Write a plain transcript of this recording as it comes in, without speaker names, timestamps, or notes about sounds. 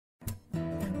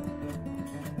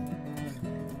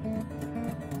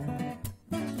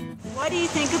What do you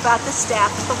think about the staff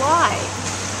at the Y?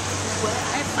 Well,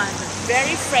 I find them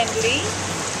very friendly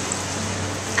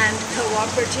and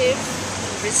cooperative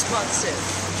and responsive.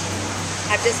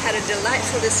 I've just had a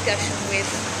delightful discussion with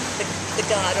the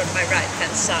guard on my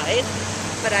right-hand side,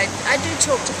 but I do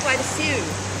talk to quite a few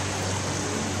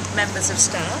members of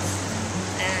staff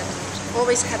and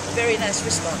always have a very nice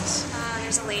response.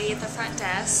 There's a lady at the front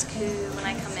desk who, when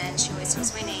I come in, she always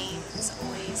knows my name, is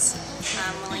always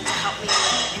willing to help me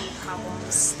with any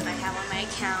problems that I have on my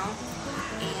account,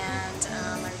 and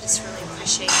I just really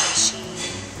appreciate that she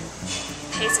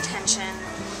pays attention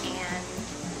and,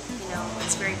 you know,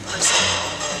 it's very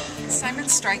personal. Simon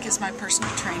Strike is my personal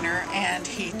trainer, and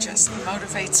he just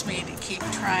motivates me to keep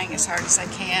trying as hard as I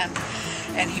can,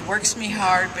 and he works me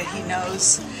hard, but he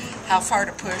knows how far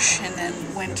to push and then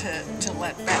when to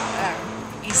let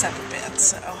ease up a bit.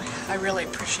 So I really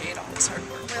appreciate all his hard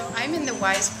work. Well, I'm in the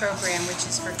WISE program, which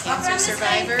is for cancer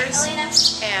survivors,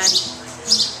 and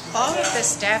all of the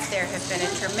staff there have been a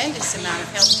tremendous amount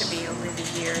of help to me over the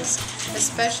years,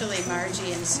 especially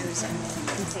Margie and Susan.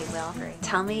 Okay, well,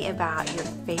 tell me about your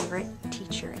favorite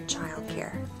teacher in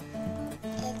childcare.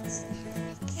 It's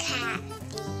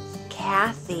Kathy.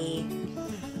 Kathy.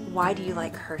 Why do you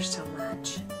like her so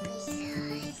much?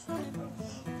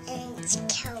 And it's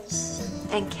Kelsey.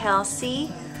 And Kelsey?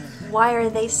 Why are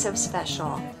they so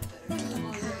special?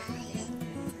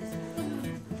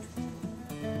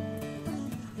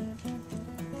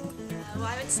 Well,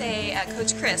 I would say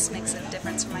Coach Chris makes a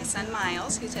difference for my son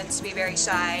Miles, who tends to be very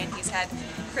shy. And he's had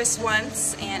Chris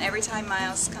once, and every time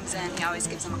Miles comes in, he always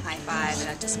gives him a high five, and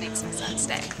that just makes my son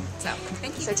stay. So,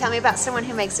 thank you. So tell me about someone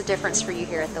who makes a difference for you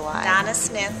here at the Y. Donna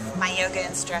Smith, my yoga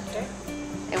instructor.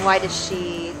 And what does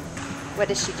she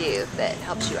do that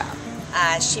helps you out?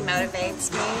 She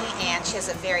motivates me, and she has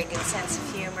a very good sense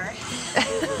of humor.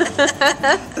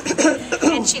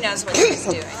 And she knows what she's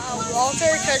doing.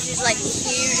 Walter, because he's like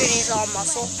huge and he's all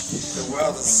muscle. The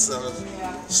other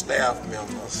staff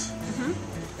members,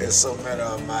 there's so many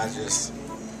of them I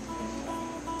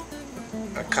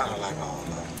kind of like all of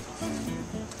them.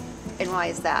 And why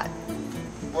is that?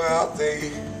 Well,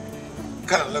 they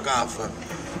kind of look out for me,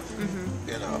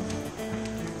 you know,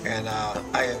 and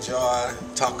I enjoy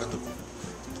talking to them,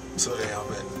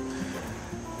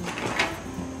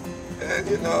 and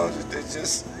you know, they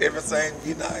just everything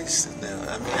be nice. And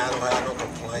I mean, I don't have no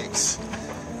complaints.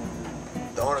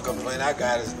 The only complaint I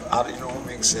got is, you know, what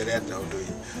makes say that though, do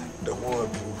you? The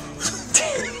whirlpool.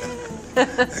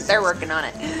 They're working on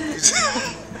it.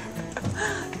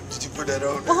 Did you put that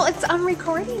on there? Well, I'm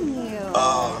recording you.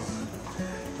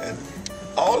 And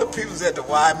all the people at the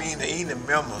Y, I mean, the evening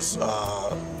members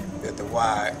at the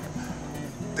Y,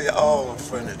 they're all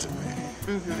friendly to me.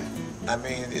 I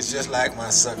mean, it's just like my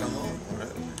second home.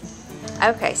 Really.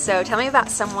 Okay, so tell me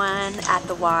about someone at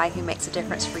the Y who makes a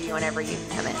difference for you whenever you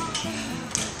come in.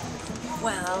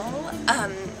 Well,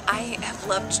 I have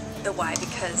loved the Y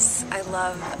because I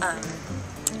love,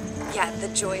 the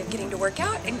joy of getting to work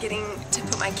out and getting to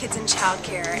put my kids in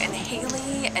childcare. And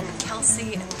Haley and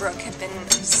Kelsey and Brooke have been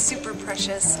super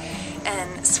precious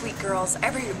and sweet girls.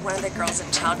 Every one of the girls in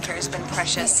childcare has been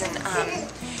precious, and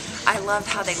I love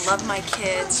how they love my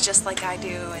kids just like I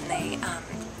do, and they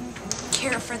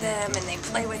care for them and they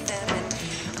play with them, and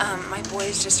my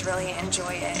boys just really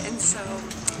enjoy it. And so,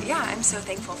 yeah, I'm so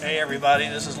thankful for Hey everybody,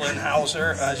 this is Lynn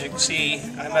Hauser. As you can see,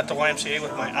 I'm at the YMCA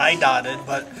with my eye dotted,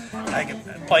 but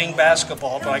playing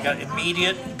basketball, but I got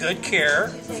immediate good care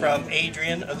from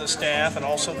Adrian of the staff, and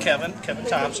also Kevin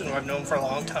Thompson, who I've known for a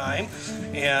long time,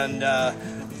 and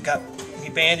got me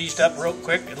bandaged up real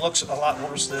quick. It looks a lot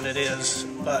worse than it is,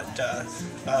 but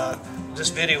this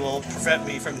video will prevent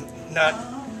me from not.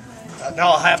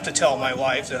 Now I'll have to tell my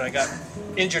wife that I got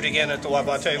injured again at the Y,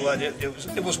 but I'll tell you what,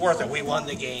 it was worth it. We won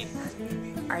the game.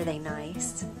 Are they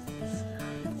nice?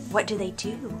 What do they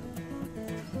do?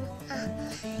 I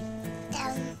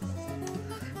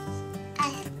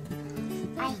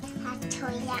have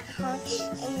toys at home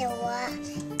in the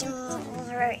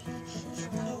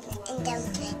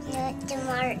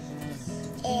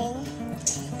in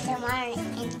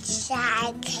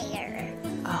childcare.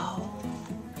 Oh.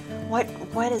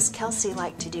 What does Kelsey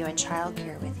like to do in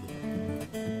childcare with you?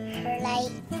 Her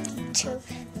like to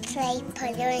play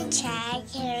puzzle in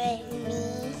childcare with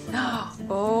me.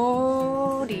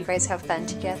 Oh, do you guys have fun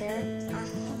together?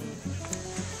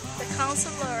 The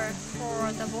counselor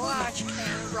for the voyage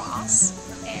came Ross,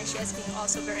 and she has been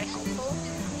also very helpful.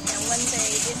 And one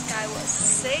day this guy was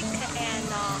sick,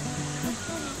 and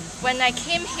when I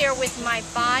came here with my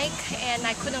bike and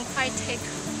I couldn't quite take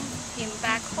him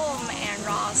back home, and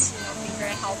Ross, being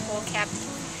very helpful, kept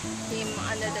him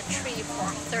under the tree for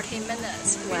 30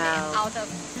 minutes, really Wow.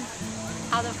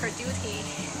 out of her duty,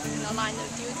 in the line of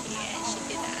duty, and she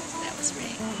did that. That was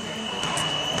really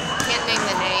Can't name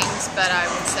the names, but I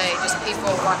would say just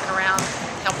people walking around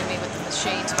helping me with the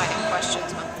machines, if I had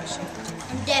questions about the machine.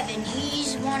 I'm Devin.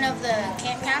 He's one of the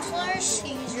camp counselors.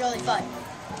 He's really fun.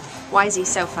 Why is he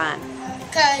so fun?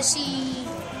 Because he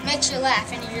makes you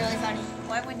laugh and he's really funny.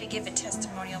 Well, I wanted to give a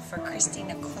testimonial for Christy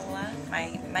Nicola,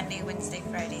 my Monday, Wednesday,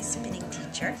 Friday spinning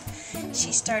teacher.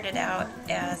 She started out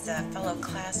as a fellow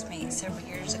classmate several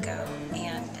years ago,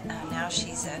 and now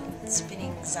she's a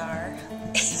spinning czar.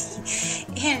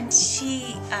 And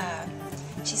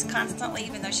she's constantly,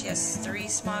 even though she has 3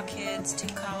 small kids, 2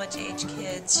 college-age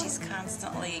kids, she's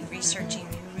constantly researching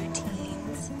new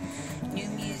routines, new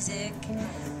music.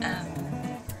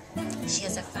 She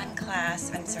has a fun class,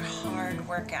 and it's a hard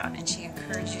workout, and she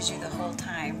encourages you the whole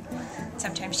time.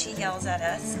 Sometimes she yells at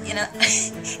us in an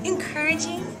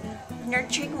encouraging,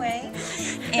 nurturing way,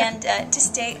 and to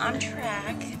stay on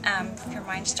track. If your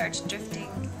mind starts drifting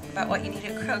about what you need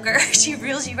at Kroger, she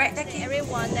reels you right back in.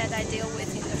 Everyone that I deal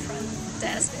with in the front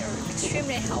desk, they're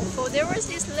extremely helpful. There was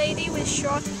this lady with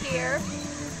short hair,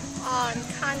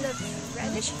 kind of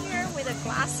reddish hair with the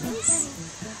glasses,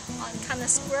 kind of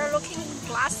square-looking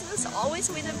glasses, always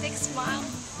with a big smile.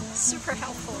 Super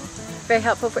helpful. Very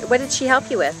helpful. What did she help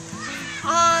you with?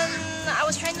 I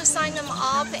was trying to sign them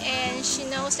up, and she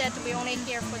knows that we're only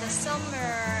here for the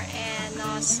summer,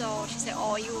 and so she said,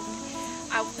 "Oh,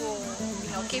 I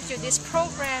will, give you this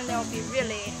program that will be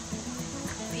really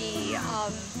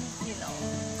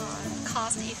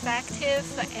cost effective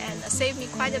and save me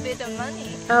quite a bit of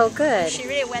money." Oh, good. She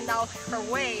really went out her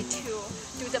way to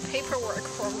do the paperwork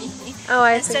for me. Oh,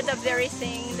 I see. Instead of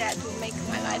everything that will make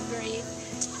my life very.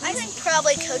 I think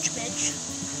probably Coach Mitch.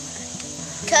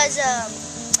 Because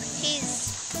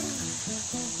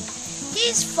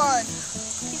he's fun.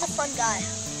 He's a fun guy.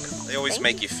 They always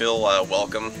make you feel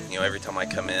welcome. Every time I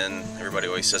come in, everybody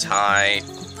always says hi,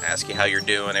 ask you how you're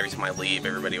doing. Every time I leave,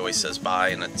 everybody always says bye,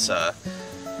 and it's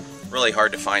really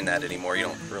hard to find that anymore. You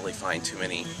don't really find too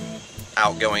many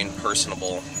outgoing,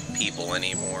 personable people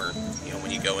anymore.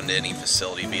 When you go into any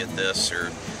facility, be it this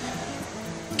or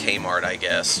Kmart, I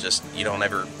guess, just you don't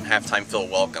ever half time feel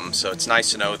welcome. So it's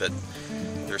nice to know that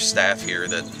there's staff here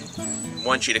that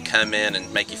want you to come in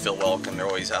and make you feel welcome. They're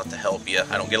always out to help you.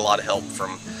 I don't get a lot of help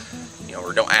from,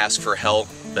 or don't ask for help,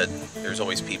 but there's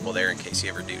always people there in case you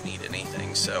ever do need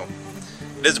anything. So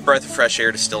it is a breath of fresh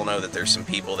air to still know that there's some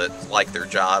people that like their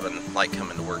job and like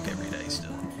coming to work every day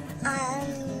still.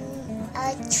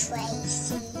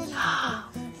 Tracy.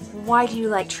 Why do you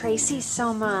like Tracy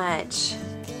so much?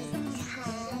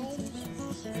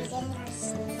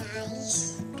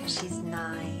 Because she's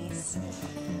nice.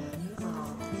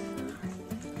 Oh.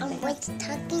 I was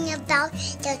talking about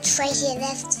the Tracy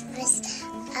that's with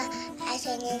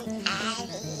Ashton and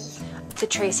Allie. The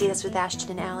Tracy that's with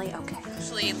Ashton and Allie? Okay.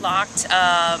 Actually locked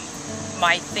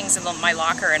my things in my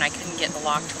locker, and I couldn't get the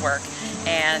lock to work.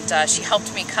 And she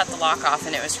helped me cut the lock off,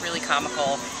 and it was really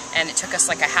comical. And it took us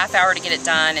like a half hour to get it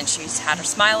done, and she had her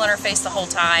smile on her face the whole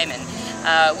time, and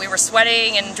we were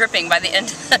sweating and dripping by the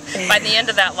end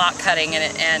of that lock cutting,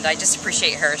 and I just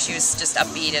appreciate her. She was just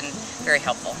upbeat and very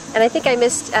helpful. And I think I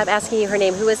missed asking you her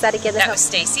name. Who was that again? That was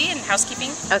Stacy in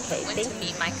housekeeping. Okay. I went to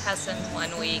meet my cousin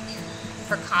one week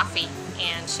for coffee,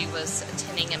 and she was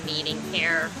attending a meeting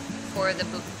here for the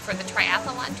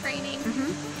triathlon training.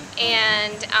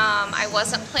 And I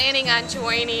wasn't planning on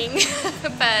joining,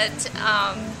 but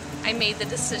I made the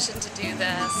decision to do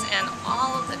this, and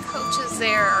all of the coaches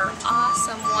there are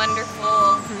awesome,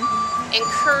 wonderful,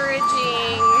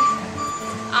 encouraging.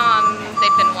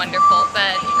 They've been wonderful,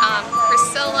 but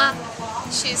Priscilla,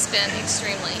 she's been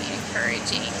extremely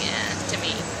encouraging to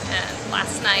me. And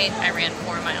last night I ran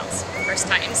 4 miles for the first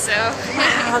time, so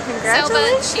wow, congratulations. So,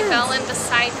 but she fell in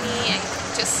beside me and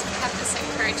just had this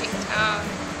encouraging tone,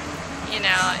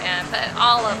 but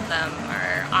all of them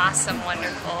are awesome,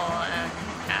 wonderful, and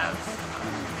have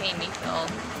made me feel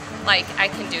like I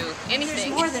can do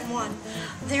anything. There's more than one.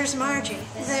 There's Margie,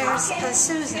 there's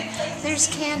Susan, there's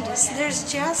Candace, there's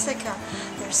Jessica,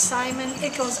 there's Simon.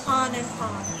 It goes on,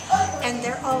 and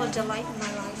they're all a delight in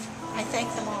my life. I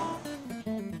thank them all.